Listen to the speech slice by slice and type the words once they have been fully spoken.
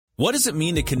What does it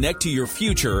mean to connect to your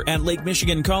future at Lake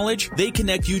Michigan College? They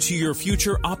connect you to your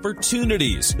future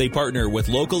opportunities. They partner with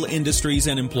local industries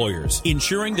and employers,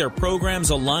 ensuring their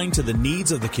programs align to the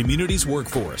needs of the community's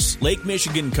workforce. Lake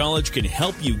Michigan College can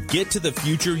help you get to the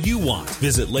future you want.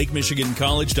 Visit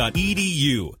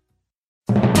lakemichigancollege.edu.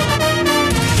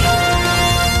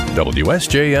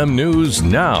 WSJM News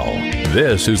Now.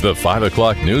 This is the 5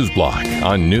 o'clock news block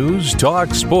on News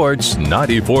Talk Sports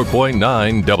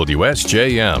 94.9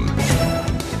 WSJM.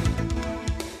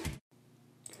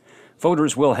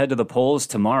 Voters will head to the polls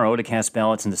tomorrow to cast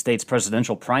ballots in the state's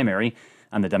presidential primary.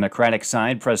 On the Democratic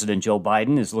side, President Joe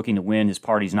Biden is looking to win his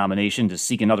party's nomination to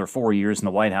seek another 4 years in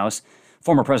the White House.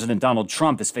 Former President Donald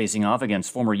Trump is facing off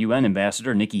against former UN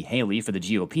Ambassador Nikki Haley for the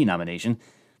GOP nomination.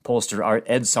 Pollster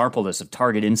Ed Sarpolis of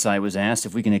Target Insight was asked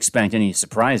if we can expect any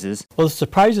surprises. Well, the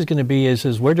surprise is going to be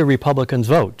is where do Republicans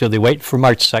vote? Do they wait for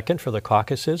March 2nd for the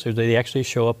caucuses, or do they actually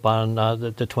show up on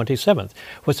the 27th?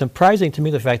 What's surprising to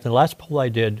me, the fact that the last poll I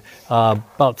did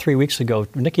about 3 weeks ago,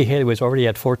 Nikki Haley was already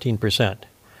at 14%.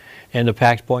 And the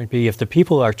fact point be, if the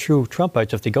people are true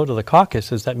Trumpites, if they go to the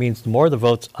caucuses, that means more of the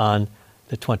votes on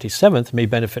the 27th may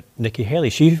benefit Nikki Haley.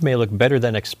 She may look better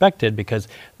than expected because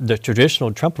the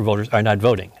traditional Trump voters are not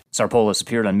voting. Sarpolis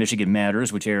appeared on Michigan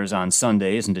Matters, which airs on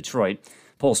Sundays in Detroit.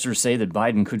 Pollsters say that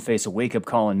Biden could face a wake-up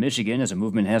call in Michigan as a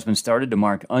movement has been started to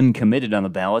mark uncommitted on the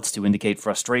ballots to indicate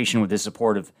frustration with his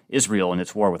support of Israel in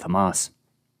its war with Hamas.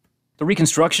 The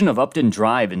reconstruction of Upton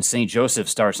Drive in St. Joseph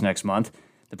starts next month.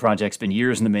 The project's been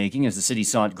years in the making as the city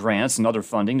sought grants and other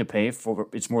funding to pay for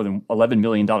its more than $11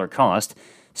 million cost.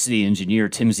 City engineer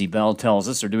Tim Bell tells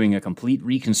us they're doing a complete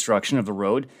reconstruction of the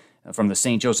road from the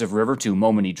St. Joseph River to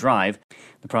Momany Drive.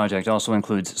 The project also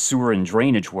includes sewer and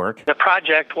drainage work. The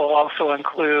project will also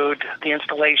include the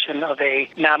installation of a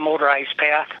non-motorized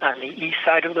path on the east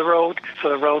side of the road, so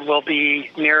the road will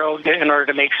be narrowed in order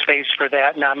to make space for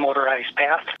that non-motorized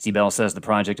path. Bell says the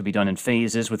project will be done in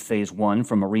phases, with Phase 1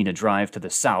 from Marina Drive to the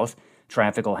south.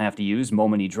 Traffic will have to use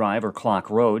Momany Drive or Clock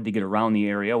Road to get around the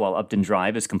area while Upton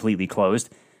Drive is completely closed.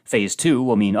 Phase 2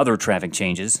 will mean other traffic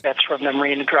changes. That's from the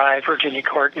Marina Drive, Virginia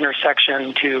Court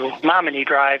intersection to Momany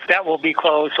Drive. That will be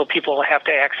closed, so people will have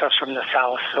to access from the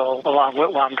south, so along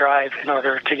Whitlam Drive in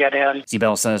order to get in.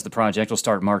 Bell says the project will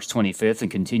start March 25th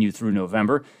and continue through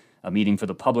November. A meeting for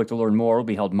the public to learn more will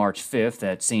be held March 5th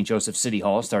at St. Joseph City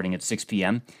Hall starting at 6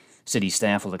 p.m. City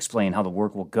staff will explain how the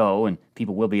work will go, and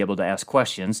people will be able to ask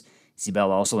questions.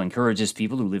 Bell also encourages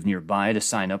people who live nearby to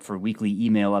sign up for weekly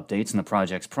email updates on the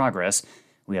project's progress.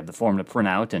 We have the form to print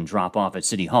out and drop off at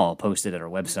City Hall posted at our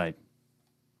website.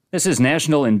 This is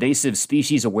National Invasive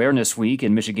Species Awareness Week,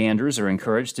 and Michiganders are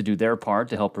encouraged to do their part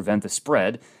to help prevent the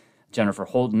spread. Jennifer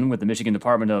Holton with the Michigan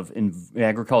Department of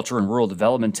Agriculture and Rural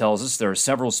Development tells us there are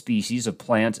several species of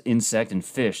plant, insect, and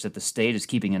fish that the state is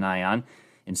keeping an eye on.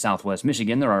 In southwest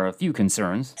Michigan, there are a few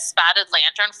concerns. Spotted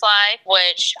lanternfly,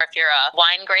 which if you're a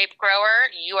wine grape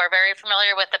grower, you are very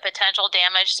familiar with the potential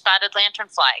damage spotted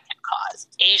lanternfly can cause.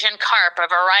 Asian carp, a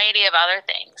variety of other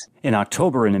things. In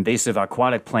October, an invasive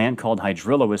aquatic plant called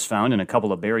hydrilla was found in a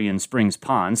couple of Berrien Springs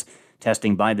ponds.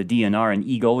 Testing by the DNR and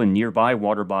Eagle and nearby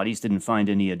water bodies didn't find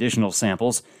any additional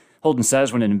samples. Holden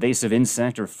says when an invasive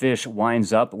insect or fish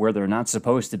winds up where they're not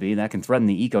supposed to be, that can threaten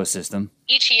the ecosystem.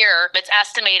 Each year, it's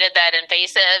estimated that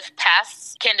invasive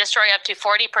pests can destroy up to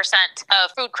 40% of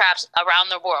food crops around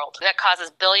the world. That causes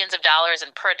billions of dollars in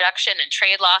production and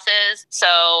trade losses.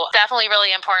 So definitely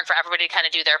really important for everybody to kind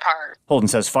of do their part. Holden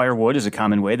says firewood is a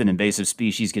common way that invasive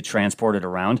species get transported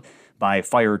around. Buy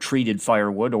fire-treated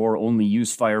firewood or only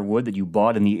use firewood that you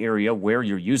bought in the area where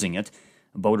you're using it.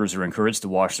 Boaters are encouraged to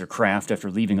wash their craft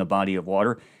after leaving a body of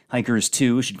water. Hikers,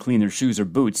 too, should clean their shoes or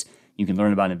boots. You can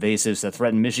learn about invasives that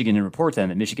threaten Michigan and report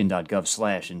them at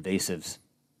michigan.gov/invasives.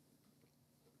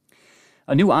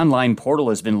 A new online portal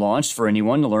has been launched for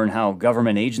anyone to learn how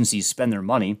government agencies spend their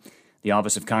money. The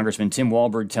Office of Congressman Tim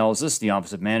Walberg tells us the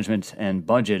Office of Management and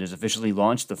Budget has officially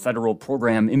launched the Federal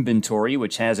Program Inventory,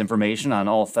 which has information on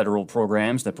all federal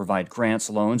programs that provide grants,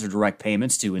 loans, or direct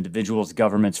payments to individuals,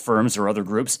 governments, firms, or other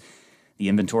groups. The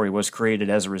inventory was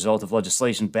created as a result of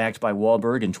legislation backed by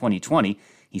Walberg in 2020.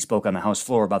 He spoke on the House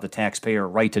floor about the Taxpayer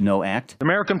Right to Know Act. The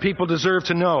American people deserve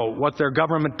to know what their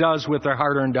government does with their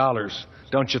hard-earned dollars,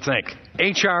 don't you think?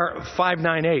 H.R.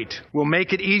 598 will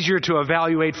make it easier to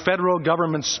evaluate federal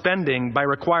government spending by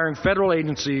requiring federal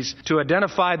agencies to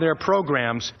identify their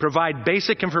programs, provide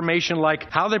basic information like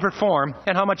how they perform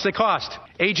and how much they cost.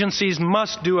 Agencies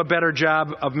must do a better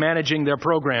job of managing their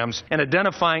programs and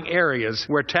identifying areas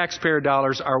where taxpayer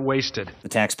dollars are wasted. The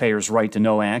Taxpayers Right to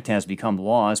Know Act has become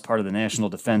law as part of the National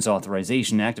Defense Defense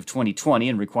Authorization Act of 2020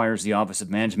 and requires the Office of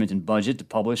Management and Budget to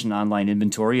publish an online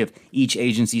inventory of each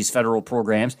agency's federal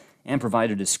programs and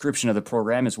provide a description of the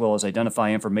program as well as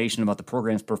identify information about the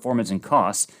program's performance and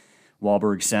costs.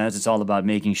 Wahlberg says it's all about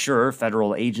making sure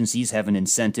federal agencies have an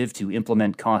incentive to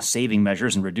implement cost-saving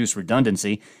measures and reduce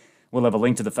redundancy. We'll have a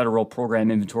link to the federal program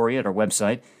inventory at our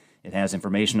website. It has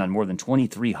information on more than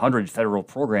 2,300 federal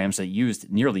programs that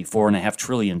used nearly $4.5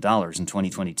 trillion in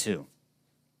 2022.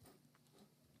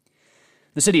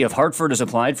 The city of Hartford has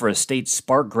applied for a state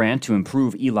Spark grant to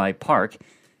improve Eli Park.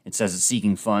 It says it's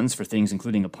seeking funds for things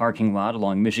including a parking lot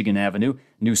along Michigan Avenue,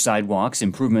 new sidewalks,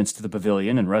 improvements to the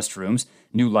pavilion and restrooms,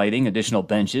 new lighting, additional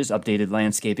benches, updated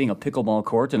landscaping, a pickleball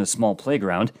court, and a small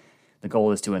playground. The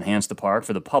goal is to enhance the park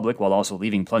for the public while also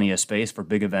leaving plenty of space for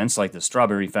big events like the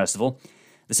Strawberry Festival.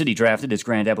 The city drafted its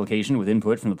grant application with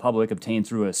input from the public obtained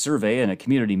through a survey and a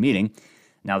community meeting.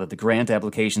 Now that the grant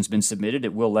application's been submitted,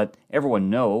 it will let everyone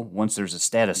know once there's a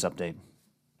status update.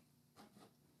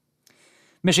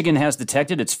 Michigan has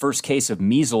detected its first case of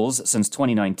measles since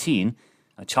 2019.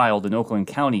 A child in Oakland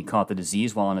County caught the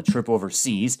disease while on a trip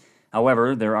overseas.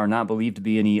 However, there are not believed to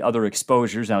be any other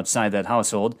exposures outside that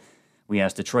household. We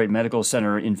asked Detroit Medical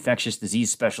Center infectious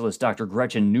disease specialist Dr.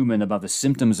 Gretchen Newman about the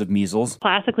symptoms of measles.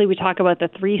 Classically, we talk about the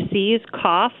 3 C's: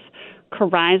 cough,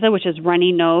 coryza, which is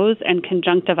runny nose, and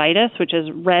conjunctivitis, which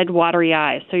is red, watery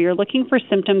eyes. So you're looking for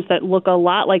symptoms that look a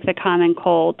lot like the common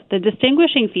cold. The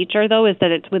distinguishing feature, though, is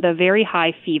that it's with a very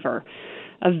high fever,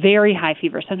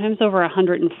 sometimes over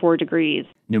 104 degrees.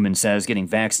 Newman says getting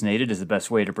vaccinated is the best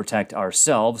way to protect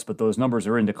ourselves, but those numbers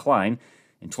are in decline.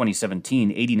 In 2017,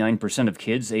 89% of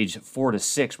kids aged 4 to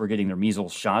 6 were getting their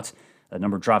measles shots. That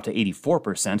number dropped to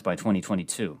 84% by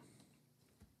 2022.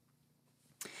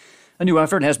 A new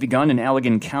effort has begun in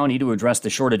Allegan County to address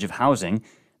the shortage of housing.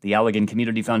 The Allegan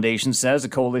Community Foundation says a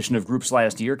coalition of groups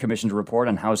last year commissioned a report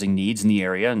on housing needs in the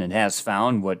area, and it has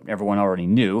found what everyone already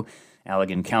knew.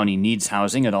 Allegan County needs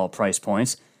housing at all price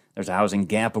points. There's a housing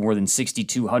gap of more than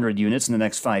 6,200 units in the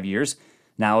next 5 years.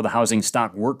 Now the Housing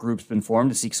Stock Work Group's been formed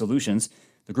to seek solutions.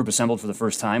 The group assembled for the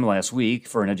first time last week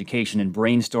for an education and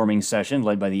brainstorming session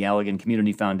led by the Allegan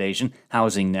Community Foundation,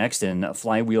 Housing Next, and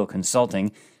Flywheel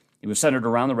Consulting. It was centered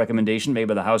around the recommendation made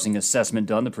by the housing assessment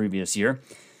done the previous year.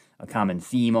 A common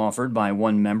theme offered by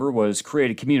one member was create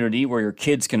a community where your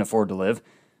kids can afford to live.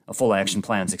 A full action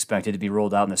plan is expected to be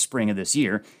rolled out in the spring of this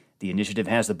year. The initiative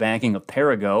has the backing of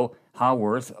Perigo,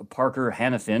 Haworth, Parker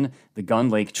Hannafin, the Gun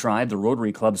Lake Tribe, the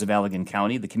Rotary Clubs of Allegan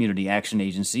County, the Community Action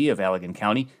Agency of Allegan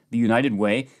County, the United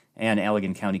Way, and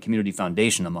Allegan County Community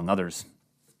Foundation, among others.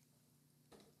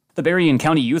 The Berrien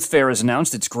County Youth Fair has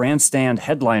announced its grandstand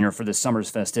headliner for this summer's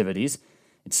festivities.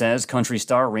 It says country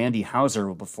star Randy Houser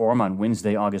will perform on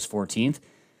Wednesday, August 14th.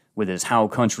 With his How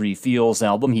Country Feels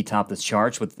album, he topped the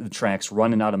charts with the tracks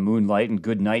Runnin' Out of Moonlight and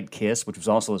Good Night Kiss, which was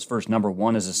also his first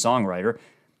 #1 as a songwriter.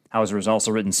 Houser has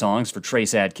also written songs for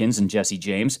Trace Adkins and Jesse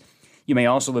James. You may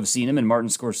also have seen him in Martin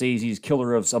Scorsese's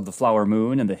Killer of the Flower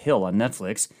Moon and The Hill on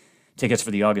Netflix. Tickets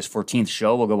for the August 14th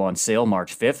show will go on sale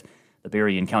March 5th. The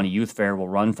Berrien County Youth Fair will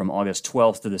run from August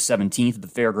 12th to the 17th at the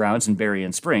fairgrounds in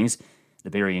Berrien Springs. The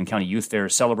Berrien County Youth Fair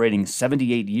is celebrating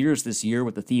 78 years this year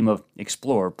with the theme of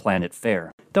Explore Planet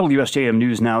Fair. WSJM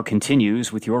News Now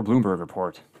continues with your Bloomberg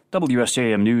Report.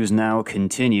 WSJM News Now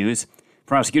continues.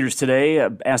 Prosecutors today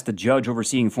asked the judge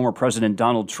overseeing former President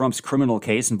Donald Trump's criminal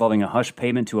case involving a hush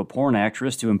payment to a porn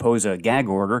actress to impose a gag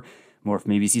order. More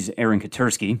from ABC's Aaron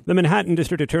Katursky. The Manhattan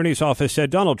District Attorney's Office said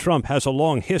Donald Trump has a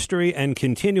long history and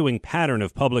continuing pattern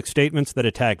of public statements that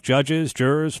attack judges,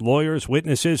 jurors, lawyers,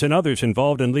 witnesses, and others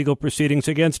involved in legal proceedings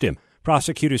against him.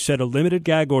 Prosecutors said a limited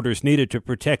gag order is needed to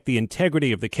protect the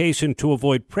integrity of the case and to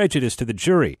avoid prejudice to the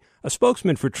jury. A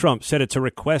spokesman for Trump said it's a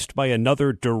request by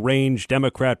another deranged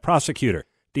Democrat prosecutor.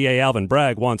 DA Alvin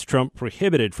Bragg wants Trump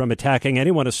prohibited from attacking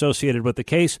anyone associated with the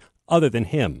case other than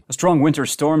him. A strong winter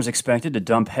storm is expected to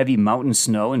dump heavy mountain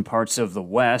snow in parts of the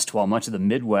West, while much of the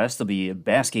Midwest will be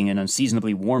basking in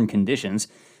unseasonably warm conditions.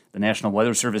 The National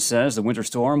Weather Service says the winter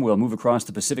storm will move across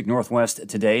the Pacific Northwest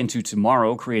today into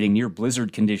tomorrow, creating near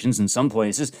blizzard conditions in some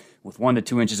places, with 1 to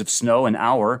 2 inches of snow an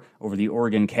hour over the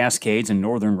Oregon Cascades and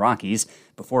northern Rockies,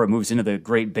 before it moves into the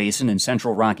Great Basin and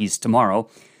central Rockies tomorrow.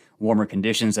 Warmer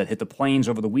conditions that hit the plains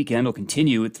over the weekend will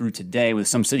continue through today, with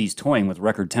some cities toying with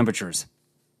record temperatures.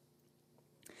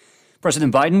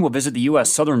 President Biden will visit the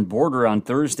U.S. southern border on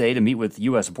Thursday to meet with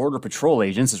U.S. Border Patrol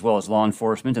agents as well as law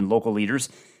enforcement and local leaders.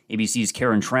 ABC's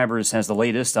Karen Travers has the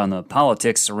latest on the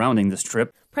politics surrounding this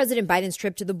trip. President Biden's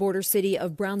trip to the border city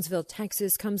of Brownsville,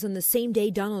 Texas, comes on the same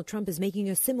day Donald Trump is making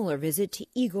a similar visit to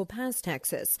Eagle Pass,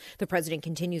 Texas. The president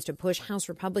continues to push House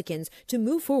Republicans to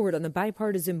move forward on the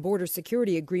bipartisan border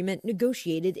security agreement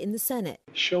negotiated in the Senate.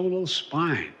 Show a little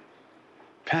spine.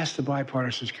 Pass the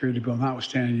bipartisan security bill,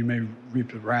 notwithstanding you may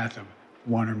reap the wrath of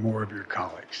one or more of your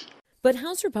colleagues. But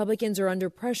House Republicans are under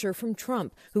pressure from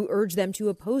Trump, who urged them to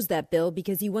oppose that bill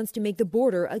because he wants to make the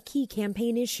border a key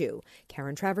campaign issue.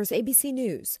 Karen Travers, ABC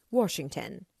News,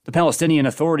 Washington. The Palestinian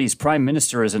Authority's prime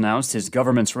minister has announced his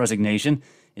government's resignation.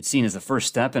 It's seen as the first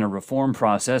step in a reform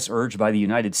process urged by the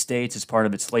United States as part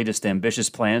of its latest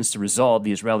ambitious plans to resolve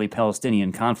the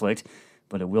Israeli-Palestinian conflict.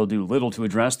 But it will do little to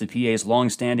address the PA's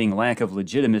long-standing lack of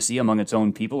legitimacy among its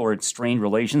own people or its strained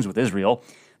relations with Israel.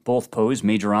 Both pose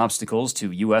major obstacles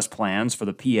to U.S. plans for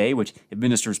the PA, which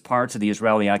administers parts of the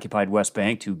Israeli-occupied West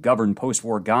Bank to govern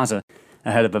post-war Gaza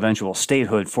ahead of eventual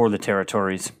statehood for the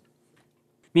territories.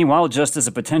 Meanwhile, just as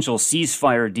a potential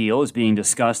ceasefire deal is being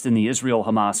discussed in the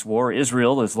Israel-Hamas war,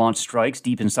 Israel has launched strikes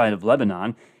deep inside of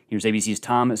Lebanon. Here's ABC's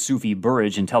Tom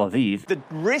Sufi-Burridge in Tel Aviv. The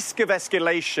risk of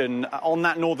escalation on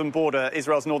that northern border,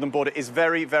 Israel's northern border, is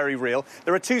very, very real.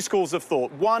 There are two schools of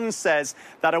thought. One says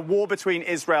that a war between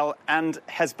Israel and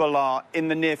Hezbollah in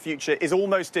the near future is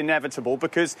almost inevitable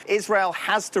because Israel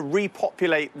has to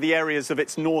repopulate the areas of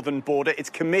its northern border. It's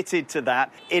committed to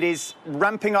that. It is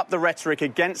ramping up the rhetoric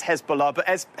against Hezbollah, but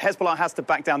Hezbollah has to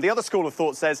back down. The other school of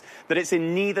thought says that it's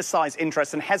in neither side's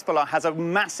interest, and Hezbollah has a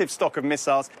massive stock of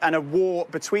missiles, and a war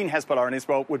between Hezbollah and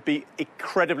Israel would be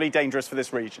incredibly dangerous for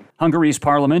this region. Hungary's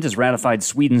parliament has ratified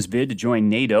Sweden's bid to join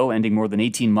NATO, ending more than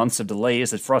 18 months of delays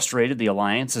that frustrated the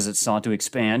alliance as it sought to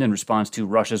expand in response to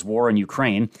Russia's war in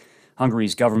Ukraine.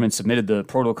 Hungary's government submitted the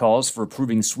protocols for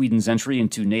approving Sweden's entry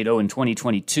into NATO in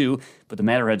 2022, but the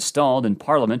matter had stalled in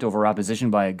parliament over opposition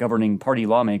by governing party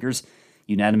lawmakers.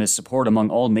 Unanimous support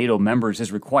among all NATO members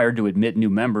is required to admit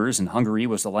new members, and Hungary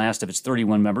was the last of its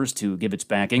 31 members to give its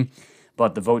backing.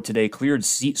 But the vote today cleared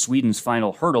Sweden's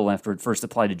final hurdle after it first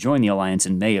applied to join the alliance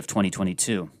in May of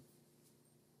 2022.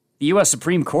 The U.S.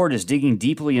 Supreme Court is digging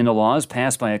deeply into laws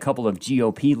passed by a couple of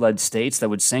GOP-led states that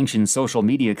would sanction social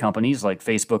media companies like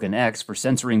Facebook and X for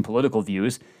censoring political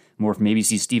views. More from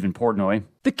ABC's Stephen Portnoy.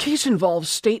 The case involves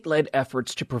state-led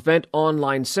efforts to prevent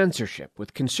online censorship,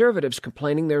 with conservatives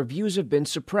complaining their views have been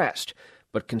suppressed.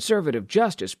 But conservative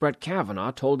Justice Brett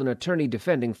Kavanaugh told an attorney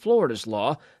defending Florida's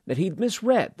law that he'd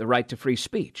misread the right to free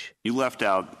speech. You left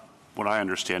out what I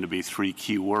understand to be three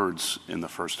key words in the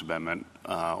First Amendment,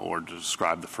 or to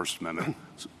describe the First Amendment,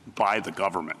 by the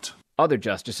government. Other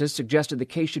justices suggested the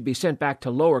case should be sent back to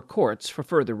lower courts for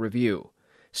further review.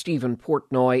 Stephen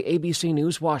Portnoy, ABC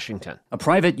News, Washington. A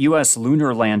private U.S.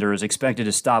 lunar lander is expected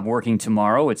to stop working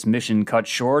tomorrow. Its mission cut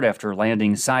short after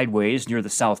landing sideways near the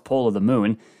south pole of the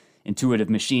moon. Intuitive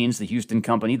Machines, the Houston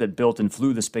company that built and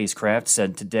flew the spacecraft,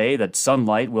 said today that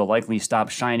sunlight will likely stop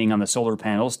shining on the solar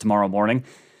panels tomorrow morning.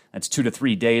 That's 2 to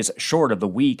 3 days short of the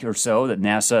week or so that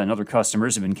NASA and other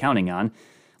customers have been counting on.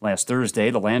 Last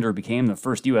Thursday, the lander became the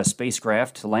first U.S.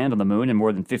 spacecraft to land on the moon in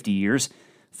more than 50 years.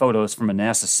 Photos from a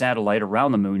NASA satellite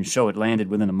around the moon show it landed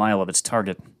within a mile of its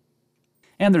target.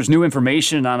 And there's new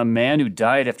information on a man who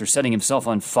died after setting himself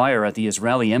on fire at the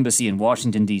Israeli embassy in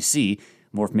Washington, D.C.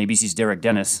 More from ABC's Derek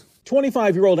Dennis.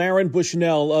 25-year-old Aaron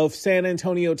Bushnell of San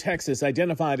Antonio, Texas,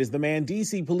 identified as the man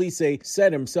D.C. police say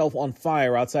set himself on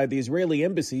fire outside the Israeli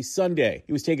embassy Sunday.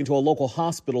 He was taken to a local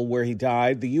hospital where he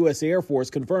died. The U.S. Air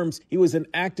Force confirms he was an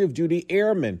active-duty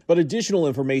airman, but additional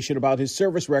information about his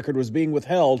service record was being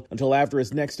withheld until after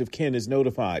his next of kin is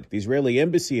notified. The Israeli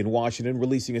embassy in Washington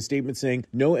releasing a statement saying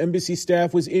no embassy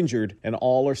staff was injured and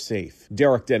all are safe.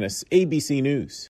 Derek Dennis, ABC News.